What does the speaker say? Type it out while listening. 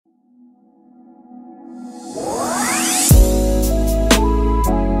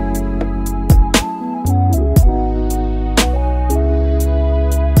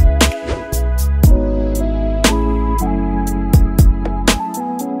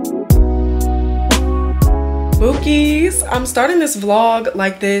Bookies, I'm starting this vlog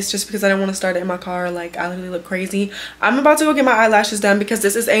like this just because I don't want to start it in my car like I literally look crazy. I'm about to go get my eyelashes done because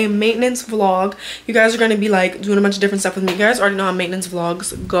this is a maintenance vlog. You guys are going to be like doing a bunch of different stuff with me. You guys already know how maintenance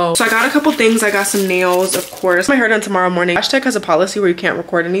vlogs go. So I got a couple things. I got some nails, of course. My hair done tomorrow morning. LASH has a policy where you can't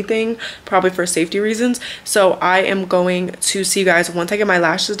record anything, probably for safety reasons. So I am going to see you guys once I get my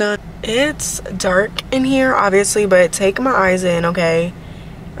lashes done. It's dark in here obviously, but take my eyes in, okay?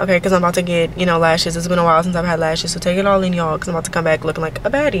 Okay, because I'm about to get, you know, lashes. It's been a while since I've had lashes, so take it all in, y'all, because I'm about to come back looking like a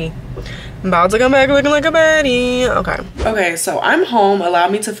baddie. I'm about to come back looking like a baddie. Okay, so I'm home. Allow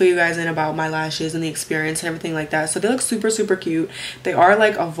me to fill you guys in about my lashes and the experience and everything like that. So they look super, super cute. They are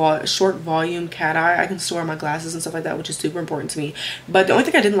like a short volume cat eye. I can store my glasses and stuff like that, which is super important to me. But the only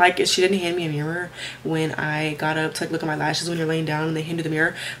thing I didn't like is she didn't hand me a mirror when I got up to like look at my lashes when you're laying down and they hand you the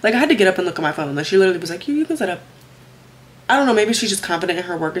mirror. Like I had to get up and look at my phone. Like she literally was like, you can set up. I don't know, maybe she's just confident in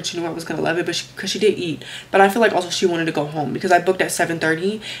her work and she knew I was gonna love it, but because she did eat. But I feel like also she wanted to go home because I booked at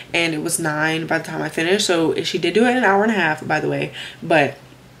 7:30 and it was 9 by the time I finished. So she did do it in an hour and a half, by the way. But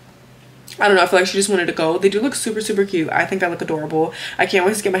I don't know, I feel like she just wanted to go. They do look super, super cute. I think I look adorable. I can't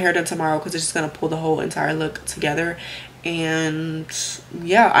wait to get my hair done tomorrow because it's just gonna pull the whole entire look together. And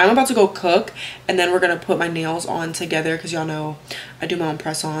yeah, I'm about to go cook and then we're gonna put my nails on together because y'all know I do my own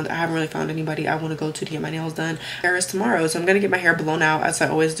press on. I haven't really found anybody I want to go to get my nails done. Hair is tomorrow, so I'm gonna get my hair blown out as I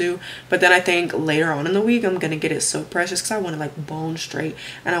always do, but then I think later on in the week I'm gonna get it soap pressed just because I want to like bone straight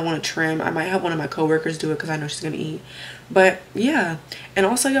and I want to trim. I might have one of my coworkers do it because I know she's gonna eat. But yeah, and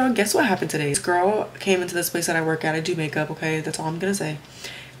also y'all, guess what happened today? This girl came into this place that I work at. I do makeup, okay, that's all I'm gonna say.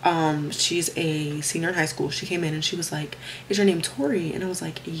 She's a senior in high school. She came in and she was like, is your name Tori? And I was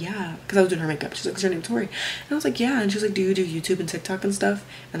like, yeah, because I was doing her makeup. She's like, is your name Tori? And I was like, yeah. And she was like, do you do YouTube and TikTok and stuff?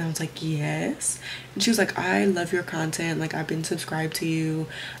 And I was like, yes. And she was like, I love your content, like I've been subscribed to you,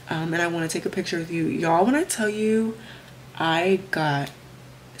 and I want to take a picture with you. Y'all, when I tell you, I got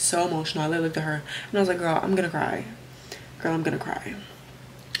so emotional. I literally looked at her and I was like, girl, I'm gonna cry. Girl, I'm gonna cry.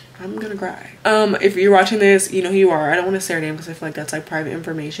 I'm gonna cry. If you're watching this, you know who you are. I don't want to say her name because I feel like that's like private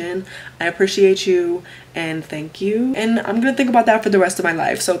information. I appreciate you and thank you, and I'm gonna think about that for the rest of my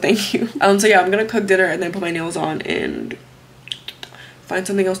life, so thank you. So yeah, I'm gonna cook dinner and then put my nails on and find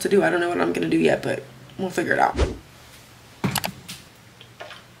something else to do. I don't know what I'm gonna do yet, but we'll figure it out.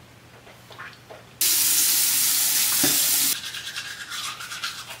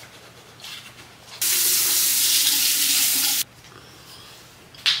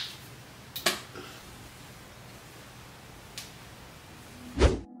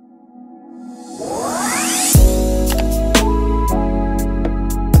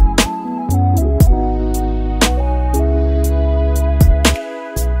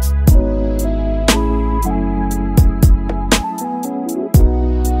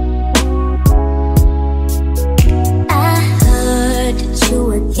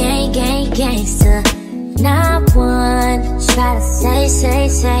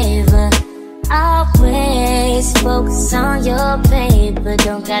 Always focus on your paper,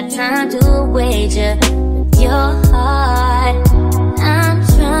 don't got time to wager with your heart. I'm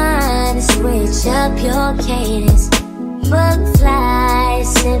trying to switch up your cadence, book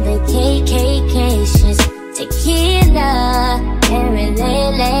flights and vacations, tequila and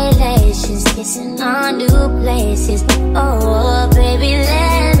relations, kissing on new places. Oh, baby,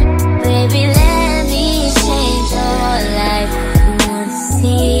 let me change your life. You wanna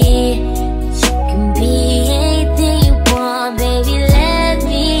see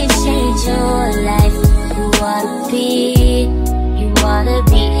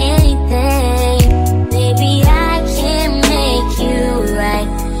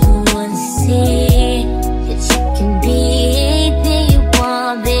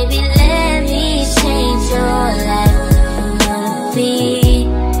be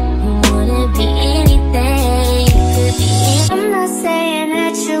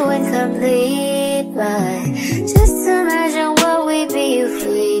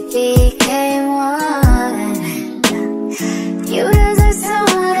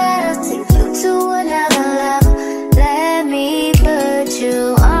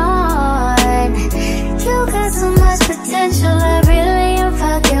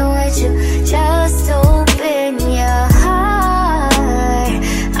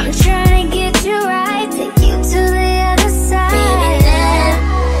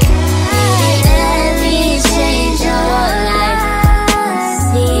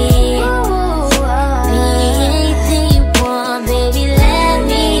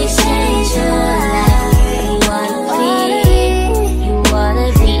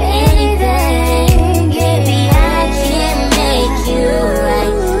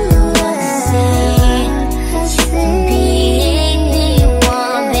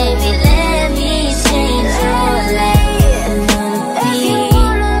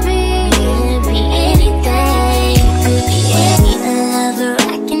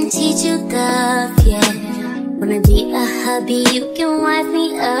Wanna be a hubby, you can wife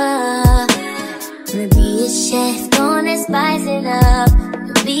me up. Wanna be a chef, gonna spice it up.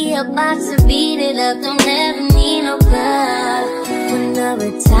 Be a boxer, beat it up, don't ever need no club. Wanna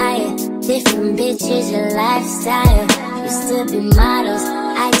retire, different bitches, your lifestyle. Used to be models,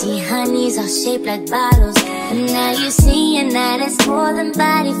 IG honeys, all shaped like bottles. And now you see a night that's more than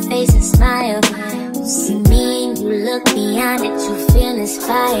body, face and smile. You see me and you look beyond it, you feel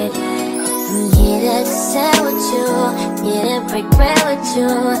inspired. I'm here to sell with you, here to break bread with you,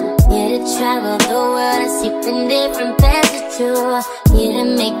 here to travel the world and sleep in different beds with you, here to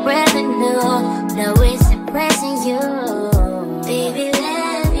make revenue, no it's impressing you. Baby,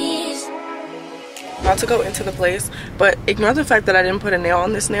 let me. About to go into the place, but ignore the fact that I didn't put a nail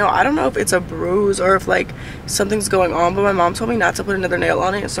on this nail. I don't know if it's a bruise or if like something's going on, but my mom told me not to put another nail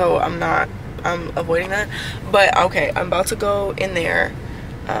on it, so I'm avoiding that. But okay, I'm about to go in there.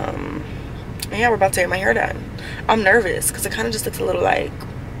 Yeah, we're about to get my hair done. I'm nervous because it kind of just looks a little like,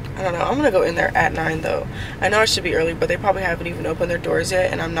 I don't know. I'm gonna go in there at 9 though. I know I should be early, but they probably haven't even opened their doors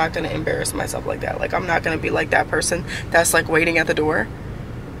yet, and I'm not gonna embarrass myself like that. Like, I'm not gonna be like that person that's like waiting at the door.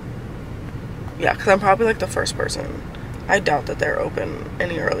 Yeah, because I'm probably like the first person. I doubt that they're open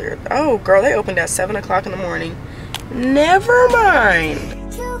any earlier. Oh girl, they opened at 7 o'clock in the morning. Never mind.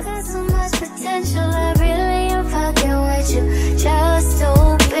 You got so much potential, I really am fucking with you. Just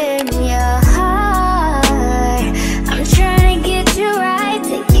open your heart. I'm trying to get you right,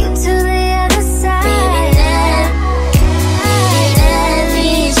 take you to the other side. Baby, let me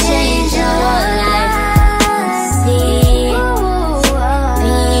change your life. See,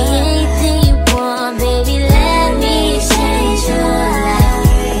 be anything you want, baby, let me change your life.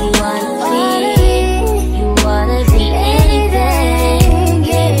 You wanna be anything,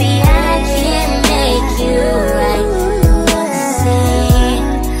 baby, I can make you right. You wanna say,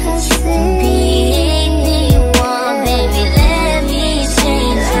 you can be anything you want, baby, let me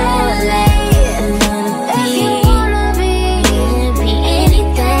change your life. You wanna be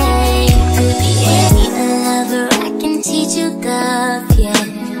anything, could be any lover, I can teach you love, yeah.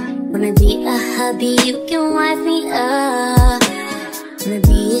 Wanna be a hubby, you can wife me up. Wanna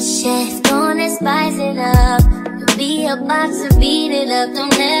be a chef, gonna spice it up. Be a boxer, beat it up,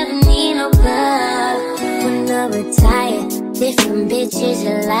 don't ever need no club. Wanna retire, different bitches,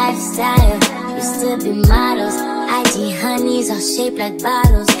 your lifestyle. Used to be models, IG honeys, all shaped like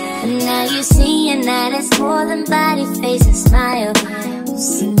bottles. And now you see a night that's more than body, face and smile. You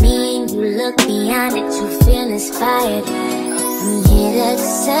see me and you look beyond it, you feel inspired. I'm here to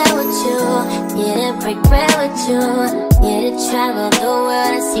sell with you, here to break bread with you, here to travel the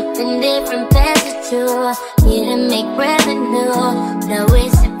world and sleep in different beds with you, here to make revenue, no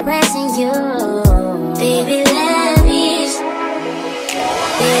it's impressing you. Baby, let me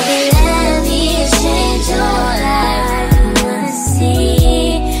change your life. You wanna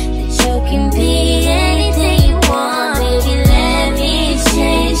see that you can be anything you want, baby, let me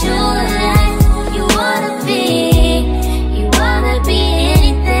change your life. You wanna be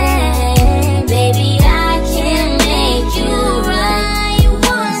anything, baby, I can make you right. You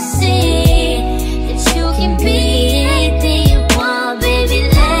wanna see that you can be anything you want, baby,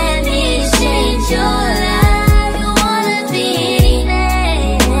 let me change your life. You wanna be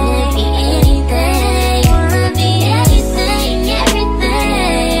anything, wanna be anything, wanna be anything,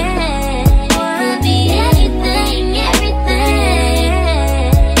 everything, wanna be anything, everything.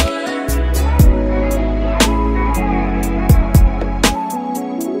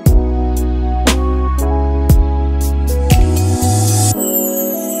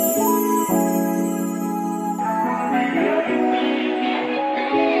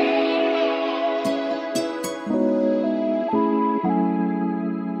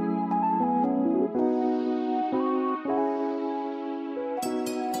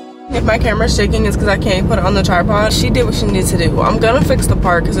 If my camera's shaking, it's because I can't put it on the tripod. She did what she needed to do. I'm gonna fix the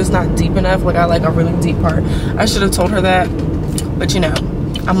part because it's not deep enough. Like, I like a really deep part. I should have told her that, but you know,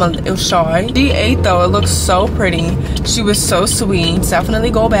 I'm a little shy. She ate though. It looks so pretty. She was so sweet.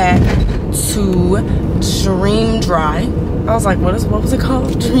 Definitely go back to Dream Dry. I was like, what was it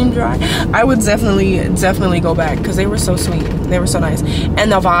called? Dream Dry. I would definitely go back because they were so sweet. They were so nice.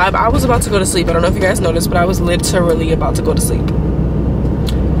 And the vibe, I was about to go to sleep. I don't know if you guys noticed, but I was literally about to go to sleep.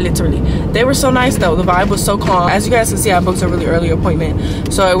 Literally. They were so nice though. The vibe was so calm. As you guys can see, I booked a really early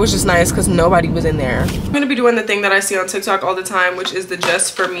appointment, so it was just nice because nobody was in there. I'm gonna be doing the thing that I see on TikTok all the time, which is the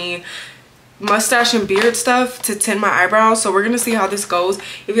Just For Me mustache and beard stuff to tint my eyebrows. So we're gonna see how this goes.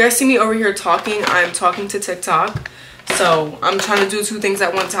 If you guys see me over here talking, I'm talking to TikTok, so I'm trying to do 2 things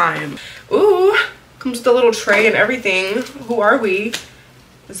at one time. Ooh, comes with a little tray and everything. Who are we?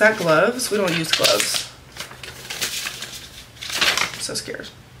 Is that gloves? We don't use gloves. so scared.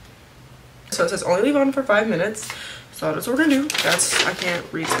 So it says only leave on for 5 minutes. So that's what we're gonna do. I can't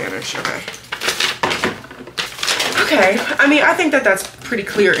read Spanish, okay. Okay, I mean, I think that that's pretty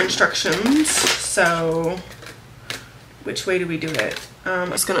clear instructions. So which way do we do it?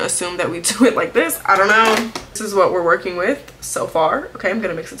 I'm just gonna assume that we do it like this. I don't know. This is what we're working with so far. Okay, I'm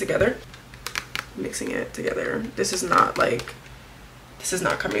gonna mix it together. Mixing it together. This is not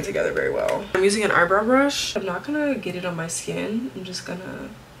coming together very well. I'm using an eyebrow brush. I'm not gonna get it on my skin. I'm just gonna,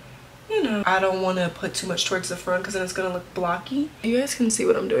 you know, I don't want to put too much towards the front because then it's gonna look blocky. You guys can see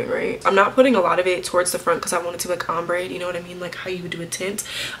what I'm doing, right? I'm not putting a lot of it towards the front because I want it to look ombre, you know what I mean, like how you would do a tint.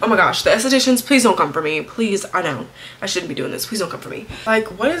 Oh my gosh, the estheticians, please don't come for me, please. I know I shouldn't be doing this. Please don't come for me. Like,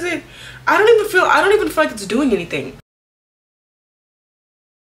 what is it? I don't even feel like it's doing anything.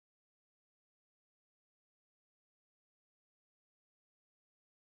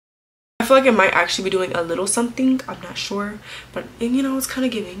 I feel like it might actually be doing a little something. I'm not sure, but you know, it's kind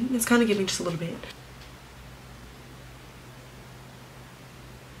of giving just a little bit.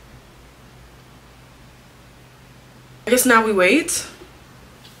 I guess now we wait.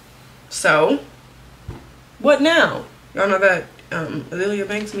 So what now? Y'all know that Azealia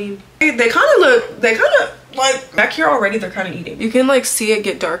Banks meme? They kind of like back here already. They're kind of eating. You can like see it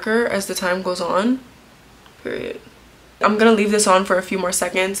get darker as the time goes on, period. I'm gonna leave this on for a few more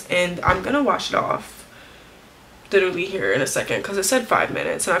seconds and I'm gonna wash it off literally here in a second because it said 5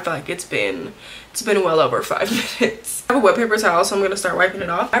 minutes and I feel like it's been well over 5 minutes. I have a wet paper towel, so I'm gonna start wiping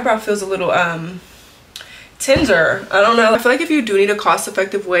it off. My eyebrow feels a little tender. I don't know. I feel like if you do need a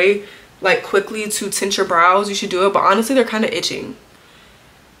cost-effective way like quickly to tint your brows, you should do it, but honestly they're kind of itching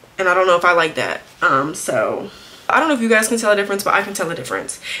and I don't know if I like that. So I don't know if you guys can tell a difference, but I can tell a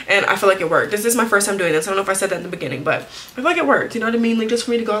difference and I feel like it worked. This is my first time doing this. I don't know if I said that in the beginning, but I feel like it worked, you know what I mean? Like just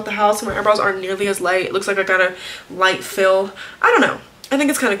for me to go out the house and my eyebrows aren't nearly as light. It looks like I got a light fill. I don't know. I think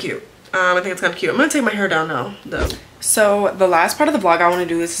it's kind of cute. I think it's kind of cute. I'm gonna take my hair down now though. So the last part of the vlog I want to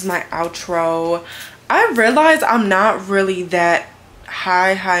do, this is my outro. I realized I'm not really that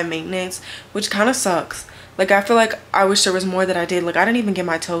high maintenance, which kind of sucks. Like I feel like I wish there was more that I did. Like I didn't even get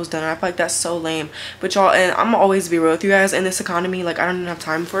my toes done. I feel like that's so lame. But y'all, and I'm always be real with you guys, in this economy, like I don't even have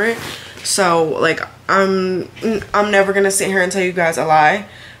time for it. So like I'm never gonna sit here and tell you guys a lie.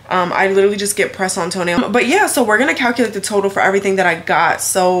 I literally just get press on toenail. But yeah, so we're gonna calculate the total for everything that I got.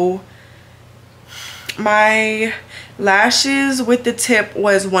 So my lashes with the tip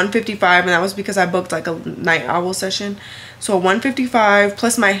was $155 and that was because I booked like a night owl session. So $155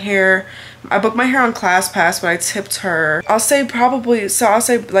 plus my hair. I booked my hair on ClassPass, but I tipped her. I'll say like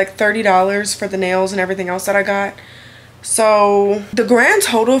 $30 for the nails and everything else that I got. So the grand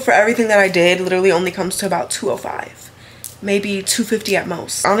total for everything that I did literally only comes to about $205. Maybe $250 at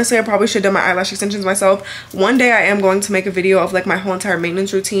most. Honestly, I probably should have done my eyelash extensions myself. One day I am going to make a video of like my whole entire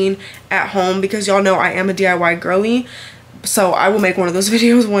maintenance routine at home because y'all know I am a DIY girly. So I will make one of those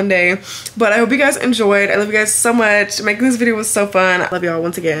videos one day. But I hope you guys enjoyed. I love you guys so much. Making this video was so fun. I love y'all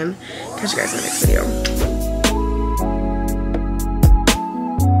once again. Catch you guys in the next video.